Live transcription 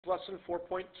lesson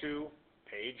 4.2,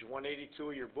 page 182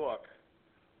 of your book,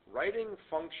 writing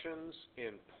functions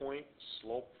in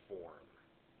point-slope form.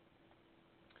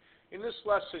 In this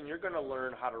lesson, you're going to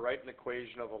learn how to write an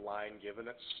equation of a line given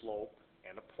its slope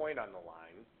and a point on the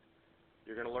line.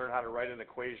 You're going to learn how to write an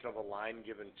equation of a line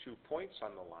given 2 points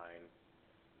on the line.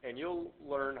 And you'll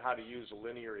learn how to use a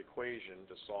linear equation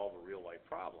to solve a real-life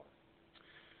problem.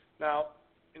 Now,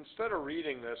 instead of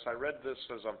reading this, I read this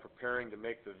as I'm preparing to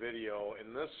make the video,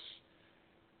 and this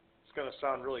is going to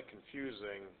sound really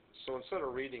confusing. So instead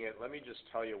of reading it, let me just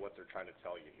tell you what they're trying to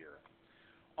tell you here.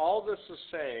 All this is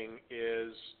saying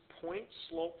is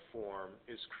point-slope form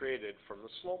is created from the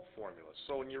slope formula.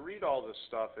 So when you read all this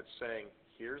stuff, it's saying,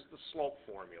 here's the slope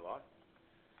formula.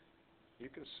 You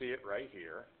can see it right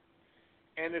here.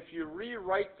 And if you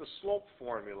rewrite the slope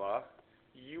formula,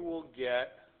 you will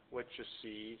get what you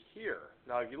see here.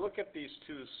 Now, if you look at these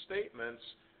two statements,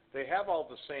 they have all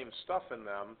the same stuff in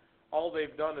them. All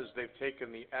they've done is they've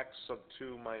taken the x sub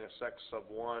 2 minus x sub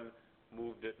 1,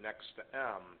 moved it next to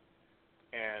m,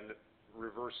 and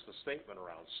reversed the statement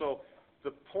around. So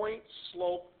the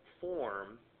point-slope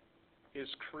form is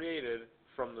created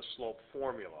from the slope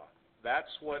formula.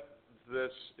 That's what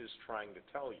this is trying to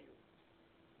tell you.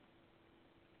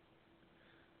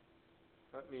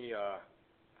 Let me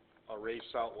erase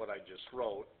out what I just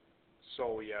wrote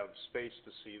so we have space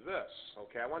to see this.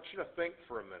 Okay, I want you to think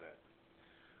for a minute.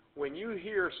 When you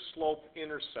hear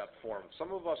slope-intercept form,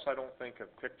 some of us I don't think have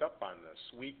picked up on this.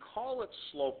 We call it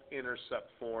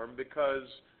slope-intercept form because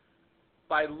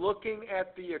by looking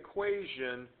at the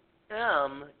equation,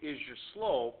 m is your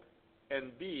slope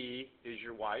and b is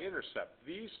your y-intercept.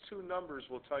 These two numbers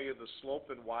will tell you the slope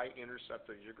and y-intercept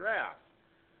of your graph.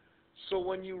 So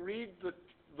when you read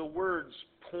the words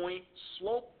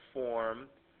point-slope form,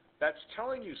 that's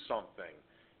telling you something.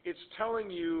 It's telling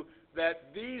you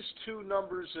that these two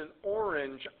numbers in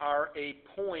orange are a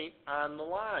point on the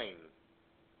line,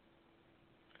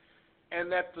 and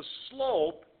that the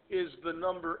slope is the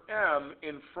number m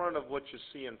in front of what you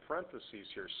see in parentheses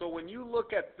here. So when you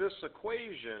look at this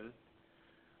equation,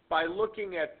 by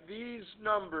looking at these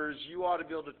numbers, you ought to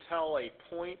be able to tell a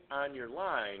point on your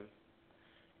line.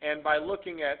 And by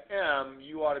looking at m,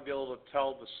 you ought to be able to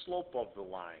tell the slope of the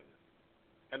line.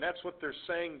 And that's what they're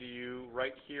saying to you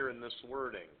right here in this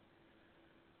wording.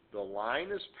 The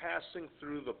line is passing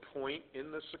through the point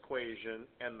in this equation,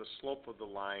 and the slope of the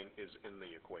line is in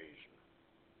the equation.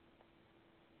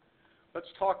 Let's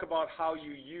talk about how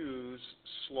you use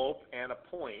slope and a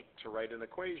point to write an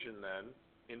equation then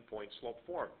in point-slope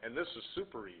form. And this is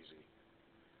super easy.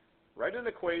 Write an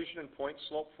equation in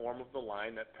point-slope form of the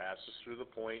line that passes through the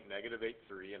point -8,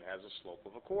 3 and has a slope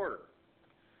of 1/4.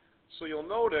 So you'll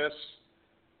notice,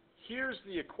 here's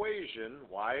the equation,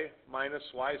 y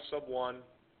minus y sub 1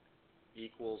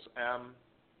 equals m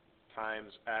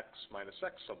times x minus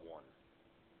x sub 1.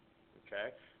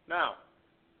 Okay? Now,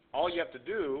 all you have to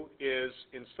do is,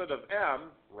 instead of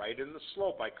m, write in the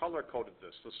slope. I color-coded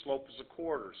this. The slope is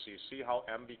 1/4, so you see how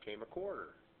m became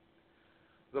 1/4.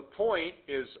 The point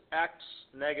is x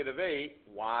 -8,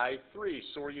 y 3.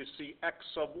 So where you see x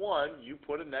sub 1, you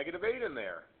put a -8 in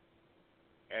there.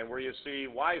 And where you see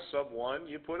y sub 1,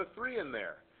 you put a 3 in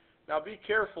there. Now be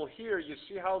careful here. You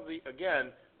see how,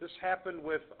 again, this happened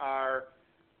with our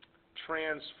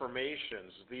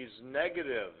transformations. These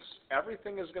negatives,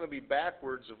 everything is going to be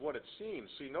backwards of what it seems.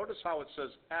 So you notice how it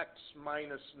says x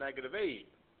minus -8.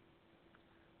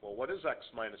 Well, what is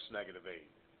x minus -8?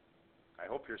 I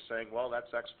hope you're saying, well,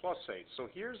 that's x plus 8. So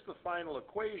here's the final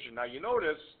equation. Now you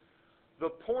notice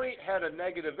the point had a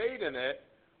 -8 in it,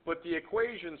 but the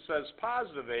equation says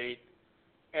 +8,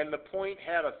 and the point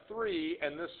had a 3,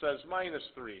 and this says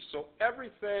 -3. So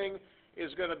everything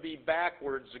is going to be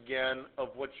backwards again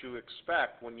of what you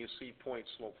expect when you see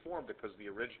point-slope form, because the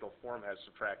original form has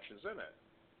subtractions in it.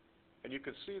 And you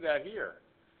can see that here.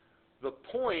 The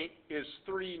point is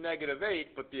 3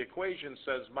 -8, but the equation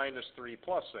says -3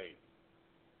 plus 8.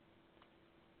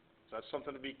 That's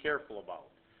something to be careful about.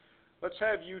 Let's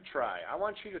have you try. I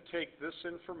want you to take this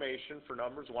information for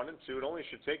numbers 1 and 2. It only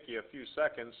should take you a few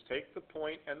seconds. Take the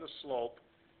point and the slope,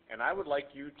 and I would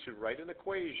like you to write an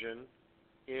equation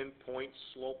in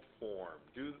point-slope form.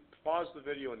 Pause the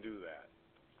video and do that.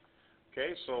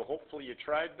 Okay, so hopefully you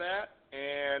tried that.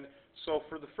 And so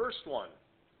for the first one,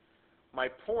 my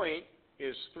point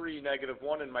is 3,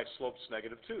 -1, and my slope's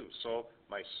 -2. So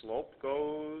my slope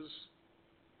goes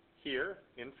here,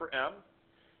 in for m,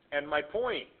 and my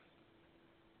point,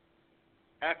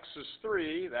 x is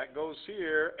 3, that goes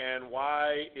here, and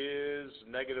y is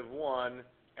 -1,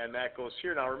 and that goes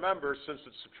here. Now remember, since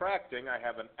it's subtracting, I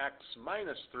have an x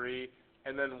minus 3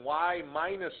 and then y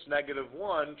minus negative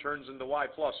 1 turns into y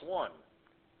plus 1.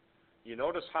 You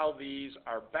notice how these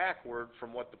are backward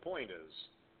from what the point is.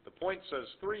 The point says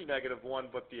 3, negative 1,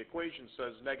 but the equation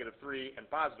says negative 3 and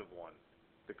positive 1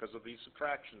 because of these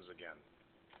subtractions again.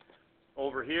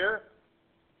 Over here,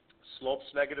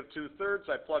 slope's negative 2/3.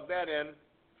 I plug that in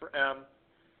for m,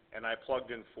 and I plugged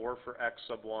in 4 for x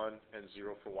sub 1 and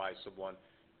 0 for y sub 1.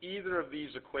 Either of these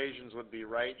equations would be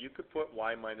right. You could put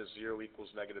y minus 0 equals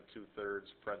negative 2/3,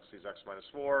 parentheses x minus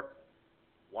 4.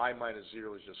 Y minus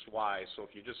 0 is just y, so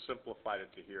if you just simplified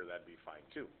it to here, that'd be fine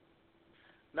too.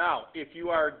 Now, if you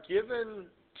are given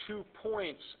 2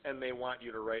 points and they want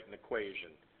you to write an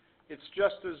equation, it's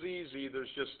just as easy.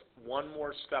 There's just one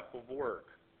more step of work.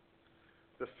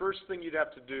 The first thing you'd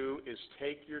have to do is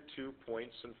take your 2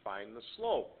 points and find the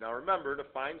slope. Now remember, to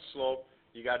find slope,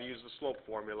 you got to use the slope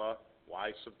formula,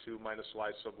 y sub 2 minus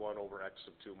y sub 1 over x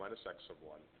sub 2 minus x sub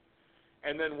 1.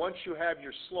 And then once you have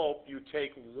your slope, you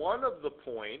take one of the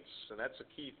points, and that's a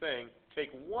key thing,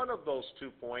 take one of those 2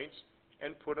 points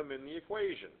and put them in the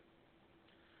equation.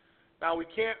 Now we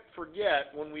can't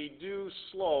forget, when we do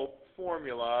slope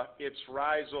formula, it's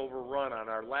rise over run. On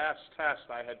our last test,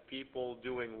 I had people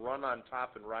doing run on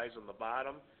top and rise on the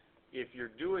bottom. If you're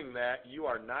doing that, you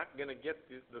are not going to get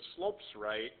the slopes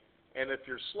right, and if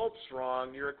your slope's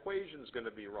wrong, your equation's going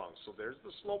to be wrong. So there's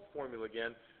the slope formula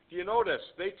again. Do you notice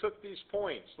they took these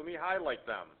points? Let me highlight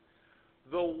them.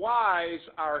 The y's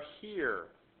are here.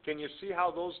 Can you see how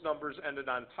those numbers ended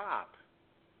on top?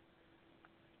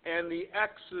 And the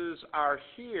x's are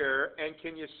here, and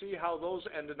can you see how those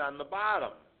ended on the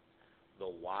bottom? The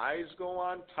y's go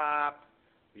on top,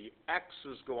 the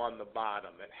x's go on the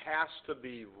bottom. It has to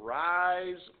be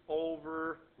rise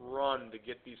over run to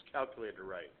get these calculated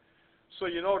right. So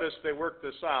you notice they worked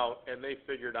this out, and they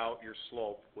figured out your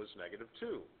slope was negative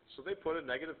 2. So they put a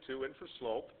negative 2 in for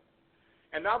slope.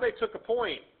 And now they took a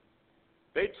point.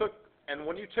 And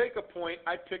when you take a point,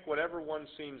 I pick whatever one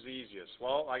seems easiest.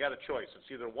 Well, I got a choice.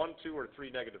 It's either 1, 2, or 3,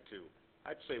 negative 2.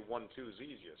 I'd say 1, 2 is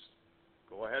easiest.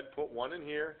 Go ahead, put 1 in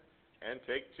here, and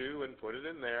take 2 and put it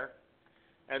in there.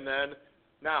 And then,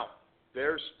 now,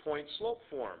 there's point slope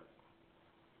form.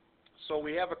 So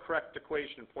we have a correct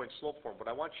equation in point slope form, but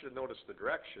I want you to notice the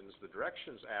directions. The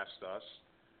directions asked us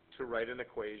to write an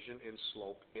equation in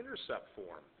slope intercept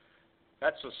form.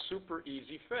 That's a super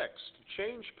easy fix. To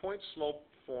change point slope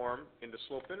form into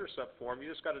slope intercept form, you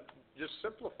just got to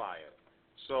simplify it.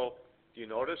 So do you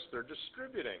notice they're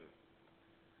distributing?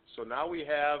 So now we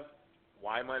have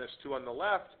y minus 2 on the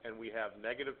left, and we have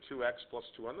negative 2x plus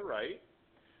 2 on the right.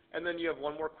 And then you have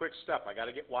one more quick step. I got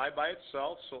to get y by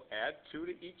itself, so add 2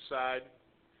 to each side.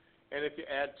 And if you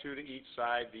add 2 to each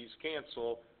side, these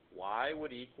cancel. Y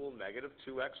would equal negative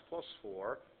 2x plus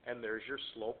 4, and there's your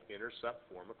slope intercept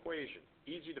form equation.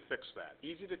 Easy to fix that.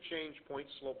 Easy to change point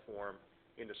slope form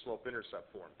into slope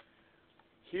intercept form.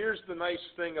 Here's the nice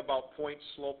thing about point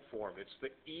slope form. It's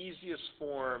the easiest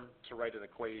form to write an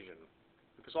equation,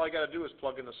 because all you got to do is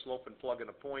plug in the slope and plug in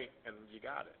a point, and you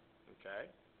got it. Okay?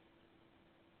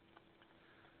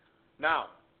 Now,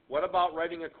 what about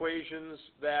writing equations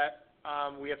that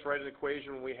we have to write an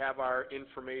equation when we have our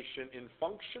information in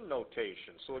function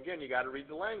notation? So again, you got to read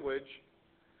the language.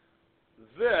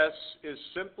 This is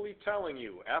simply telling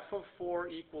you f of 4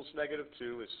 equals negative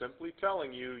 2 is simply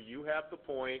telling you you have the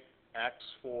point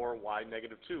x4, y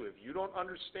negative 2. If you don't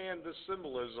understand this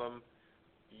symbolism,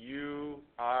 you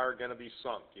are going to be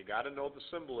sunk. You got to know the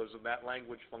symbolism, that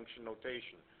language function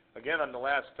notation. Again, on the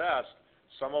last test,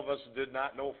 some of us did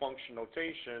not know function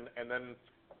notation, and then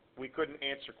we couldn't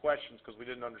answer questions because we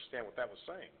didn't understand what that was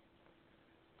saying.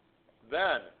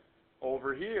 Then,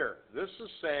 over here, this is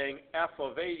saying f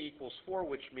of 8 equals 4,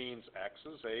 which means x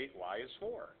is 8, y is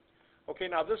 4. Okay,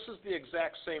 now this is the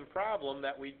exact same problem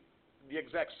the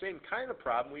exact same kind of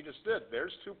problem we just did.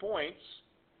 There's 2 points,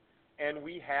 and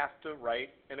we have to write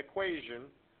an equation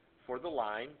for the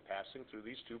line passing through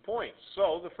these 2 points.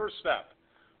 So the first step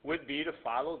would be to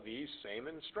follow these same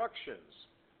instructions.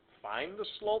 Find the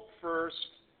slope first,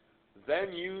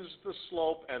 then use the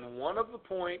slope and one of the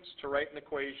points to write an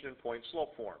equation in point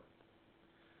slope form.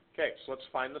 Okay, so let's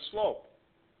find the slope.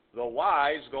 The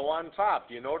y's go on top.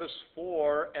 Do you notice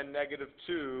 4 and negative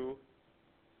 2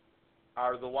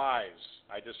 are the y's?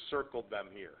 I just circled them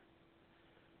here.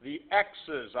 The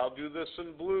x's, I'll do this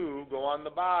in blue, go on the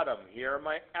bottom. Here are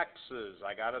my x's.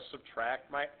 I got to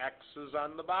subtract my x's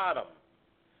on the bottom.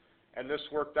 And this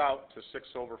worked out to 6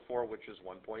 over 4, which is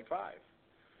 1.5.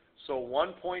 So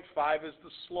 1.5 is the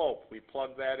slope. We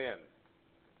plug that in.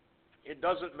 It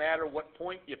doesn't matter what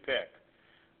point you pick.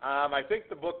 I think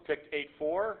the book picked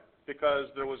 8.4 because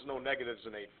there was no negatives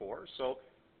in 8.4. So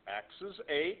X is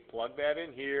 8, plug that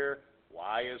in here.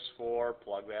 Y is 4,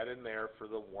 plug that in there for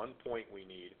the 1 point we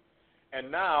need.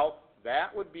 And now,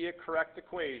 that would be a correct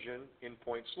equation in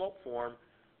point-slope form,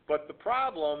 but the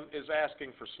problem is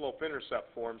asking for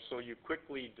slope-intercept form, so you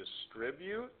quickly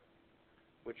distribute,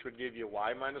 which would give you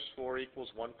y minus 4 equals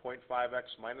 1.5x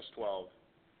minus 12.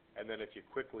 And then if you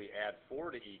quickly add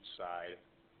 4 to each side,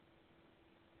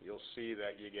 you'll see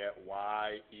that you get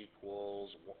y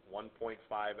equals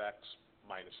 1.5x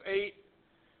minus 8.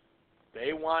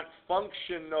 They want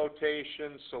function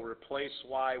notation, so replace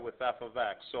y with f of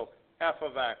x. So f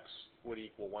of x would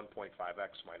equal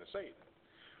 1.5x minus 8.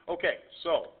 Okay,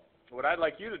 so what I'd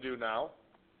like you to do now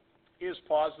is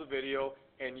pause the video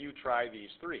and you try these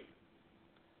three.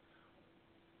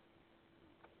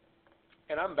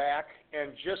 And I'm back,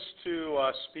 and just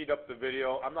to speed up the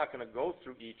video, I'm not going to go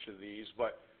through each of these,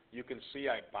 but you can see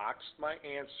I boxed my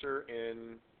answer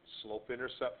in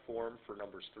slope-intercept form for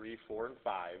numbers 3, 4, and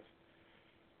 5.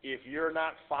 If you're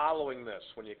not following this,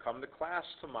 when you come to class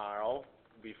tomorrow,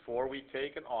 before we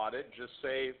take an audit, just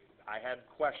say, I had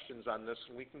questions on this,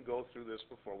 and we can go through this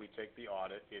before we take the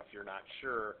audit if you're not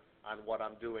sure on what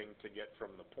I'm doing to get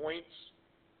from the points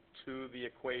to the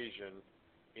equation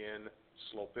in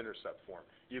slope-intercept form.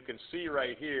 You can see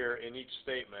right here in each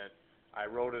statement, I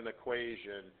wrote an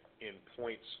equation in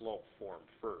point-slope form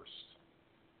first.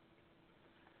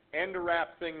 And to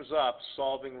wrap things up,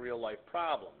 solving real-life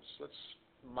problems. Let's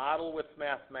model with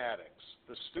mathematics.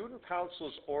 The student council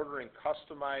is ordering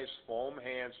customized foam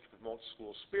hands to promote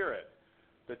school spirit.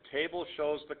 The table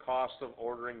shows the cost of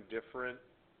ordering different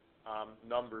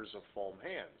numbers of foam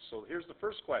hands. So here's the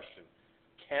first question.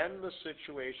 Can the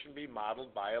situation be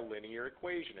modeled by a linear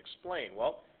equation? Explain.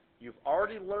 Well, you've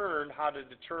already learned how to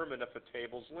determine if a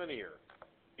table's linear.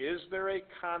 Is there a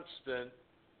constant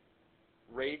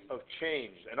rate of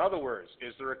change? In other words,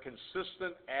 is there a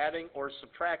consistent adding or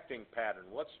subtracting pattern?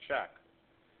 Let's check.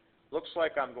 Looks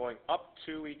like I'm going up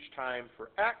 2 each time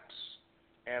for x,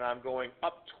 and I'm going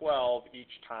up 12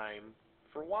 each time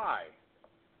for y.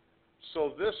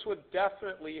 So this would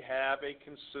definitely have a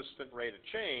consistent rate of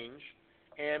change,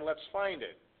 and let's find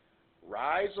it.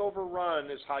 Rise over run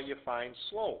is how you find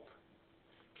slope.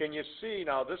 Can you see,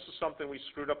 now this is something we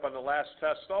screwed up on the last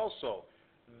test also.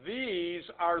 These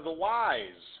are the y's,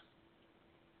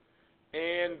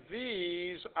 and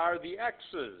these are the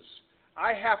x's.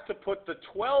 I have to put the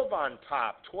 12 on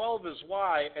top. 12 is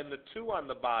y, and the 2 on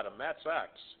the bottom, that's x.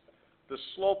 The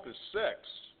slope is 6.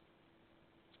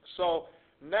 So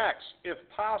next, if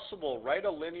possible, write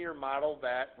a linear model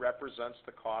that represents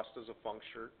the cost as a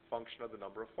function of the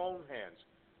number of foam hands.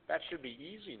 That should be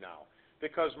easy now,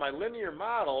 because my linear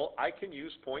model, I can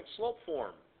use point-slope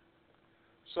form.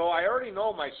 So I already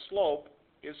know my slope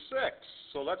is 6.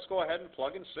 So let's go ahead and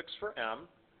plug in 6 for m.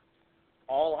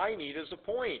 All I need is a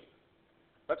point.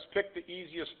 Let's pick the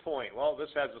easiest point. Well, this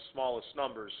has the smallest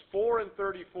numbers. 4 and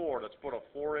 34. Let's put a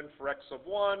 4 in for x sub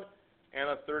 1 and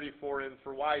a 34 in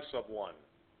for y sub 1.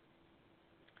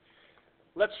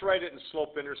 Let's write it in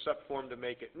slope-intercept form to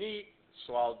make it neat.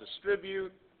 So I'll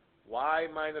distribute. Y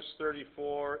minus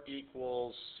 34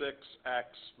 equals 6x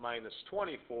minus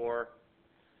 24.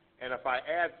 And if I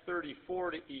add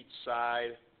 34 to each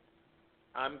side,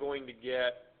 I'm going to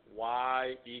get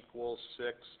y equals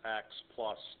 6x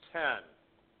plus 10.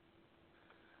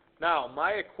 Now,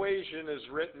 my equation is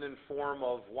written in form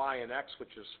of y and x,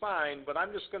 which is fine, but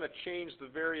I'm just going to change the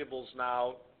variables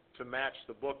now to match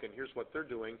the book, and here's what they're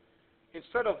doing.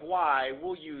 Instead of y,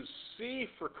 we'll use c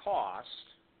for cost,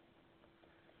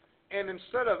 and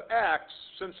instead of x,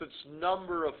 since it's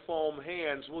number of foam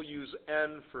hands, we'll use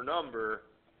n for number.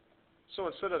 So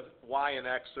instead of y and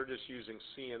x, they're just using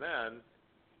c and n,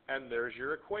 and there's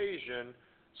your equation.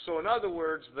 So in other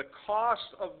words, the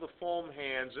cost of the foam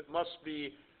hands, it must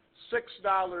be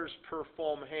 $6 per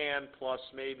foam hand plus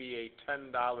maybe a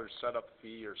 $10 setup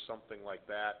fee or something like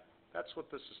that. That's what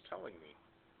this is telling me.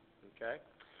 Okay?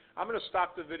 I'm going to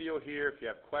stop the video here. If you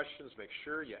have questions, make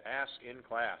sure you ask in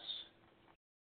class.